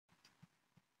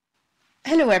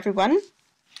Hello everyone,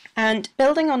 and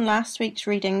building on last week's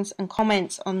readings and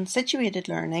comments on situated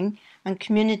learning and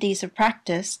communities of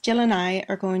practice, Jill and I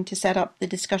are going to set up the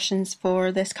discussions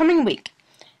for this coming week.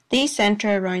 These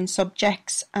centre around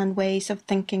subjects and ways of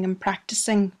thinking and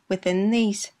practising within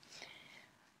these.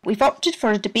 We've opted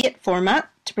for a debate format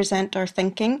to present our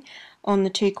thinking on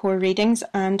the two core readings,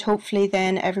 and hopefully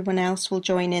then everyone else will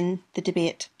join in the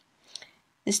debate.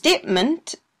 The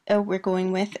statement we're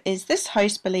going with is this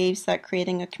house believes that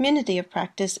creating a community of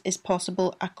practice is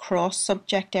possible across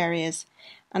subject areas,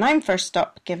 and I'm first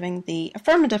up giving the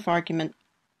affirmative argument.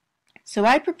 So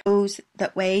I propose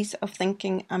that ways of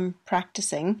thinking and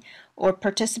practising or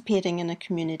participating in a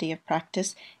community of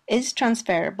practice is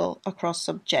transferable across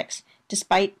subjects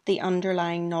despite the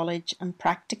underlying knowledge and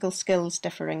practical skills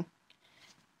differing.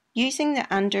 Using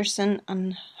the Anderson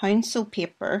and Hounsell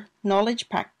paper, Knowledge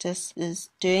Practices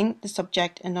Doing the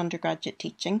Subject in Undergraduate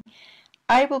Teaching,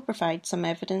 I will provide some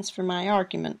evidence for my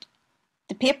argument.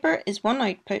 The paper is one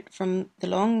output from the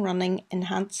long-running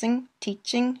Enhancing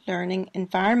Teaching Learning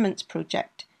Environments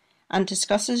project and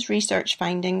discusses research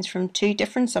findings from two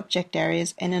different subject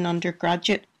areas in an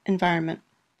undergraduate environment.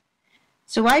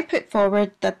 So I put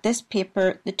forward that this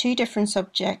paper, the two different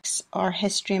subjects are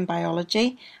history and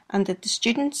biology, and that the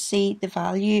students see the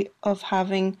value of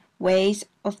having ways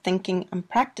of thinking and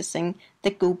practising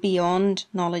that go beyond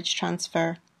knowledge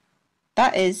transfer.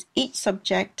 That is, each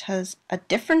subject has a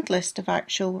different list of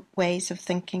actual ways of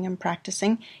thinking and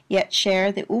practising, yet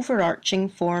share the overarching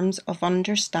forms of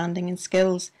understanding and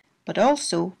skills, but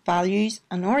also values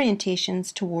and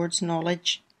orientations towards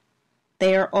knowledge.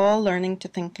 They are all learning to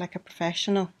think like a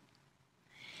professional.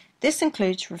 This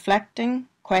includes reflecting,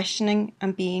 questioning,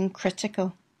 and being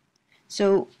critical.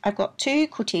 So I've got two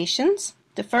quotations.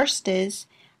 The first is,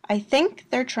 I think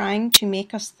they're trying to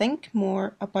make us think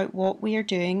more about what we are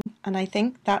doing, and I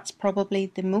think that's probably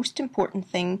the most important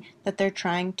thing that they're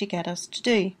trying to get us to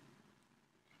do.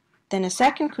 Then a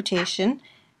second quotation,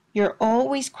 you're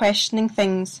always questioning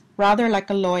things, rather like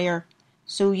a lawyer.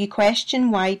 So you question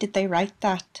why did they write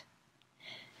that?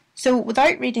 So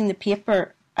without reading the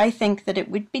paper, I think that it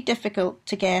would be difficult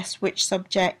to guess which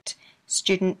subject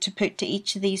student to put to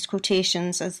each of these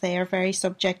quotations, as they are very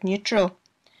subject neutral.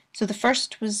 So the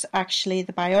first was actually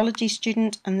the biology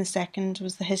student and the second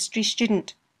was the history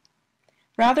student.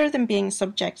 Rather than being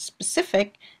subject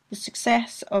specific, the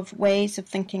success of ways of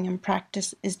thinking and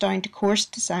practice is down to course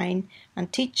design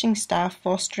and teaching staff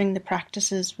fostering the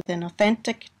practices within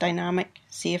authentic, dynamic,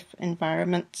 safe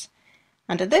environments.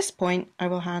 And at this point, I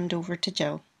will hand over to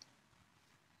Jill.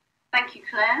 Thank you,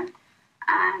 Claire,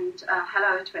 and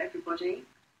hello to everybody.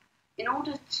 In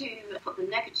order to put the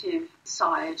negative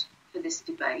side for this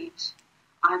debate,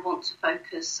 I want to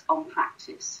focus on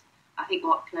practice. I think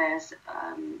what Claire's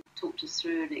talked us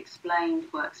through and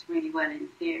explained works really well in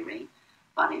theory,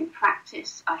 but in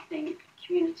practice, I think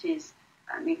communities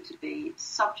need to be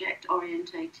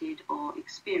subject-orientated or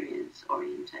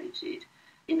experience-orientated.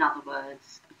 In other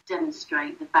words,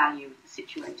 demonstrate the value of the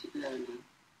situated learning.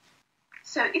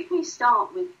 So if we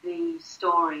start with the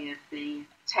story of the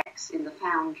text in the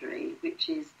Foundry, which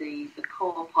is the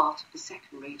core part of the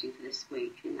second reading for this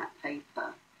week in that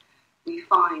paper, we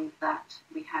find that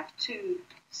we have two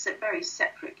very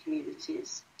separate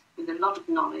communities with a lot of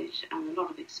knowledge and a lot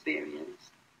of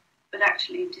experience. But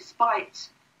actually, despite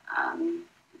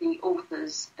the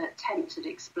author's attempt at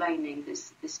explaining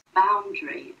this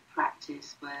boundary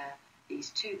practice where these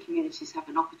two communities have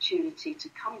an opportunity to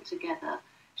come together,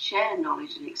 share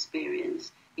knowledge and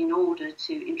experience in order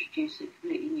to introduce a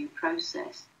completely new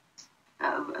process,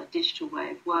 a digital way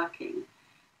of working,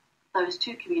 those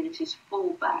two communities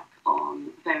fall back on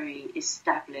very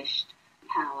established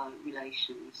power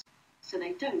relations. So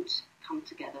they don't come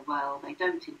together well, they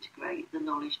don't integrate, the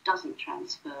knowledge doesn't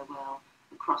transfer well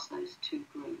across those two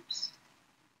groups.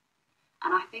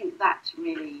 And I think that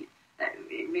really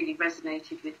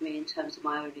resonated with me in terms of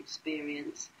my own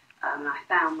experience. I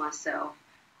found myself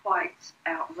quite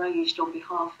outraged on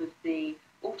behalf of the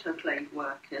autoclave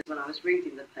workers when I was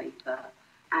reading the paper,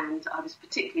 and I was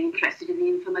particularly interested in the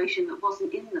information that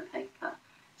wasn't in the paper.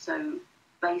 So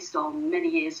based on many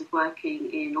years of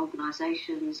working in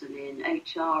organisations and in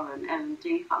HR and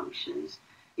L&D functions,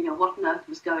 what on earth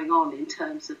was going on in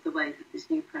terms of the way that this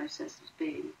new process was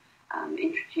being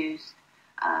introduced?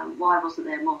 Why wasn't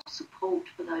there more support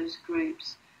for those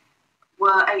groups?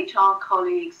 Were HR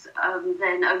colleagues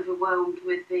then overwhelmed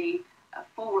with the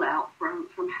fallout from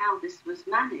how this was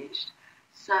managed?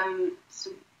 So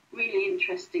really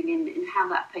interesting in how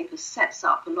that paper sets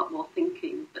up a lot more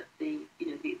thinking, but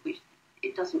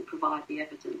it doesn't provide the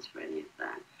evidence for any of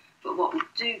that. But what we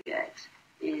do get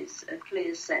is a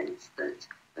clear sense that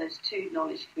those two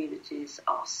knowledge communities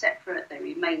are separate, they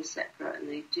remain separate, and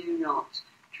they do not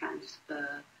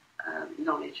transfer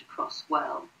knowledge across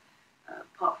well.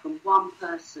 Apart from one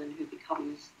person who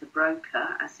becomes the broker,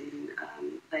 as in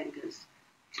Wenger's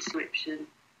description,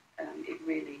 it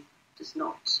really does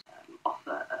not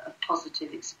offer a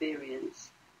positive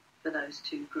experience for those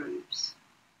two groups.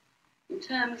 In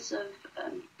terms of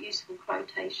useful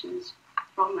quotations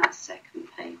from that second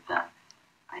paper,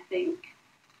 I think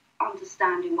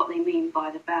understanding what they mean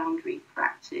by the boundary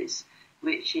practice,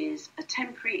 which is a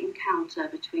temporary encounter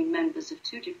between members of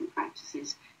two different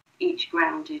practices, each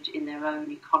grounded in their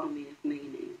own economy of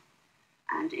meaning.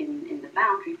 And in the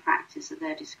boundary practice that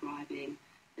they're describing,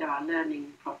 there are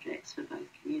learning projects for both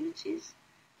communities,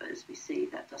 but as we see,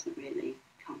 that doesn't really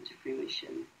come to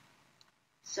fruition.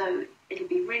 So it'll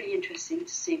be really interesting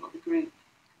to see what the group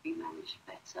can be managed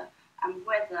better, and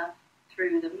whether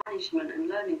through the management and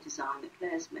learning design that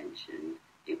Claire's mentioned,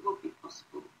 it would be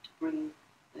possible to bring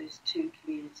those two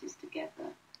communities together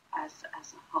as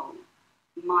a whole.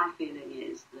 My feeling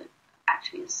is that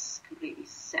actually a completely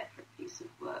separate piece of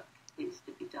work needs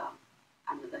to be done,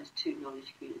 and that those two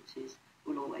knowledge communities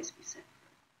will always be separate.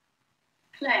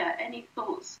 Claire, any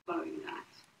thoughts following that?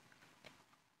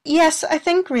 Yes, I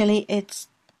think really it's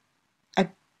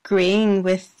agreeing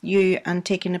with you and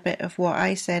taking a bit of what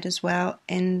I said as well,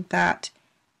 in that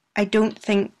I don't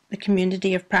think the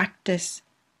community of practice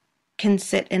can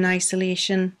sit in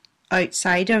isolation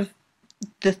outside of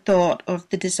the thought of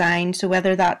the design. So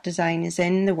whether that design is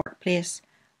in the workplace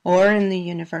or in the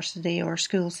university or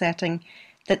school setting,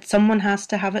 that someone has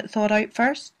to have it thought out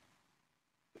first.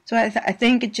 So I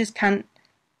think it just can't,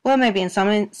 well, maybe in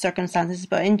some circumstances,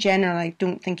 but in general I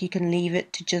don't think you can leave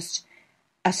it to just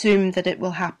assume that it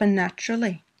will happen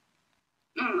naturally.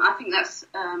 I think that's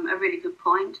a really good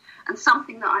point, and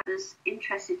something that I was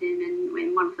interested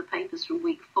in one of the papers from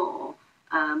week 4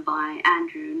 by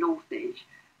Andrew Northridge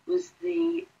was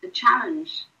the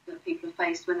challenge that people are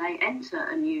faced when they enter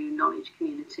a new knowledge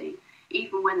community,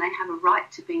 even when they have a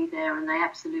right to be there and they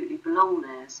absolutely belong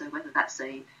there. So whether that's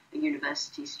a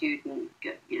university student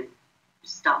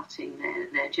starting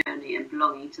their journey and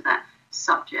belonging to that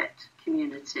subject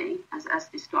community, as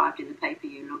described in the paper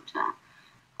you looked at,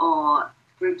 or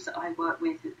groups that I work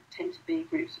with tend to be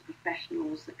groups of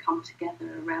professionals that come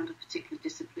together around a particular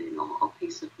discipline or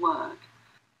piece of work.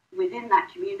 Within that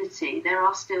community, there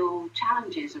are still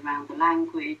challenges around the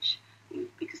language,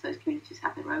 because those communities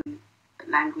have their own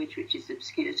language, which is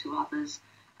obscure to others.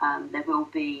 There will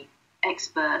be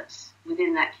experts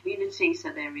within that community,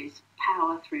 so there is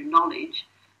power through knowledge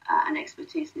and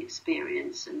expertise and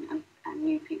experience, and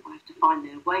new people have to find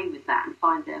their way with that and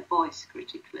find their voice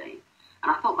critically.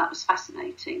 And I thought that was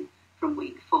fascinating from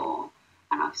week 4,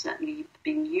 and I've certainly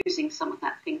been using some of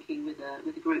that thinking with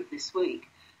a group this week.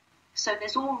 So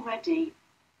there's already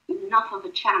enough of a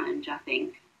challenge, I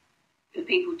think, for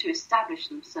people to establish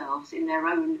themselves in their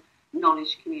own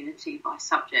knowledge community by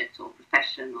subject or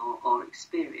profession or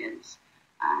experience.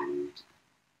 And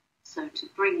so to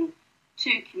bring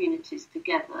two communities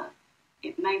together,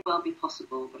 it may well be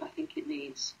possible, but I think it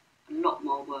needs a lot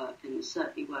more work, and it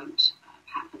certainly won't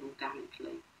happen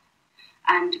organically.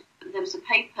 And there was a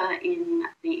paper in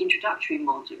the introductory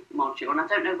module, and I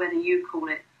don't know whether you call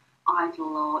it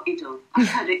idle or idle. I've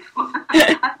heard it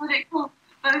called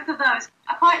both of those.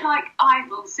 I quite like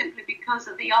idle simply because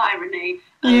of the irony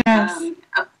of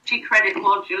a 50-credit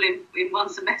module in one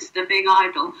semester being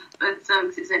idle, but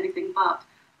because it's anything but.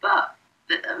 But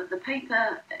the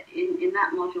paper in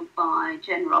that module by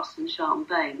Jen Ross and Sian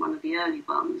Bain, one of the early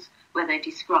ones, where they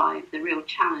describe the real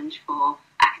challenge for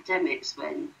academics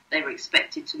when they were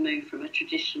expected to move from a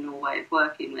traditional way of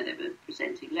working, where they were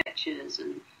presenting lectures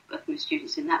and working with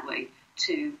students in that way,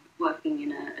 to working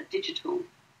in a digital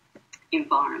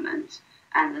environment,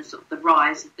 and the sort of the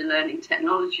rise of the learning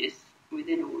technologies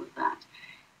within all of that.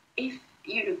 If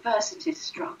universities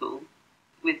struggle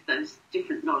with those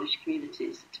different knowledge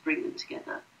communities to bring them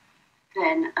together,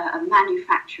 then a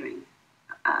manufacturing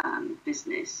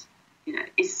business,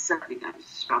 is certainly going to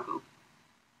struggle.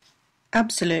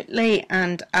 Absolutely,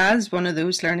 and as one of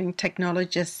those learning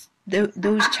technologists,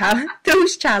 those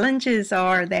challenges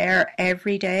are there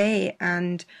every day,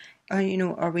 and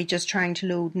are we just trying to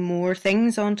load more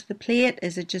things onto the plate?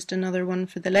 Is it just another one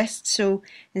for the list? So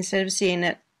instead of seeing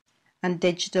it and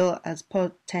digital as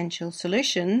potential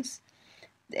solutions,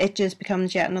 it just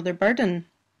becomes yet another burden.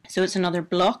 So it's another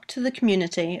block to the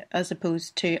community as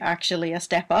opposed to actually a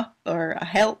step up or a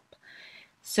help.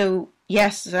 So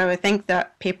yes, so I think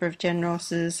that paper of Jen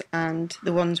Ross's and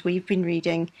the ones we've been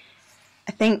reading,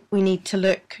 I think we need to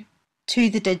look to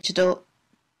the digital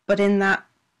But in that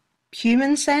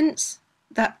human sense,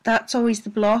 that's always the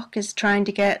block, is trying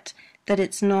to get that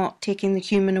it's not taking the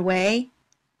human away.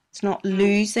 It's not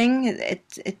losing,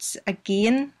 it's a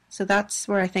gain. So that's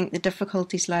where I think the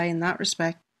difficulties lie in that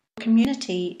respect.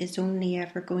 Community is only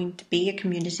ever going to be a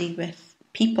community with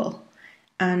people,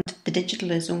 and the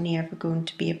digital is only ever going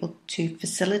to be able to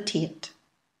facilitate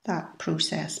that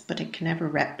process, but it can never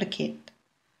replicate.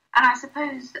 And I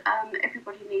suppose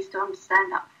everybody needs to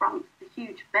understand up front the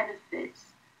huge benefits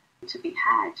to be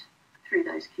had through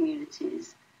those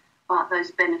communities, but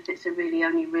those benefits are really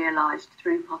only realised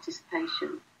through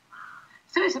participation.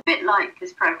 So it's a bit like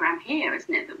this programme here,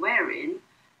 isn't it, that we're in,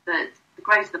 that the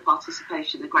greater the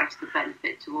participation, the greater the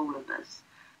benefit to all of us.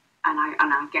 And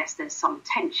I guess there's some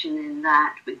tension in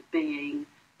that with being,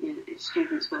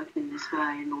 students working in this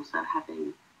way and also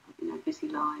having, busy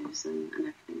lives and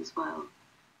everything as well.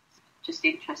 Just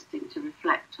interesting to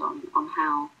reflect on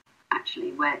how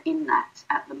actually we're in that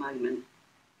at the moment.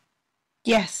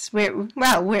 Yes,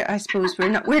 I suppose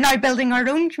we're now building our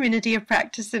own community of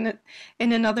practice in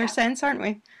another sense, aren't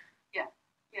we?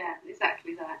 Yeah,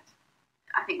 exactly that.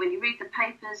 I think when you read the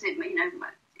papers,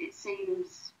 it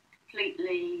seems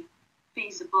completely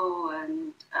feasible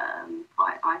and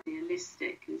quite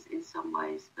idealistic in some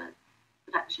ways, but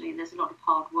actually there's a lot of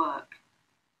hard work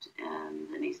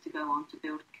that needs to go on to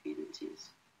build communities.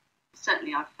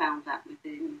 Certainly I've found that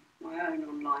within my own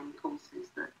online courses,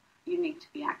 that you need to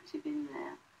be active in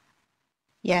there.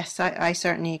 Yes, I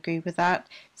certainly agree with that.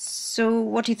 So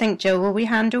what do you think, Jill? Will we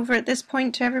hand over at this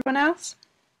point to everyone else?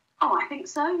 Oh, I think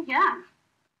so, yeah.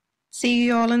 See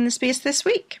you all in the space this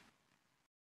week.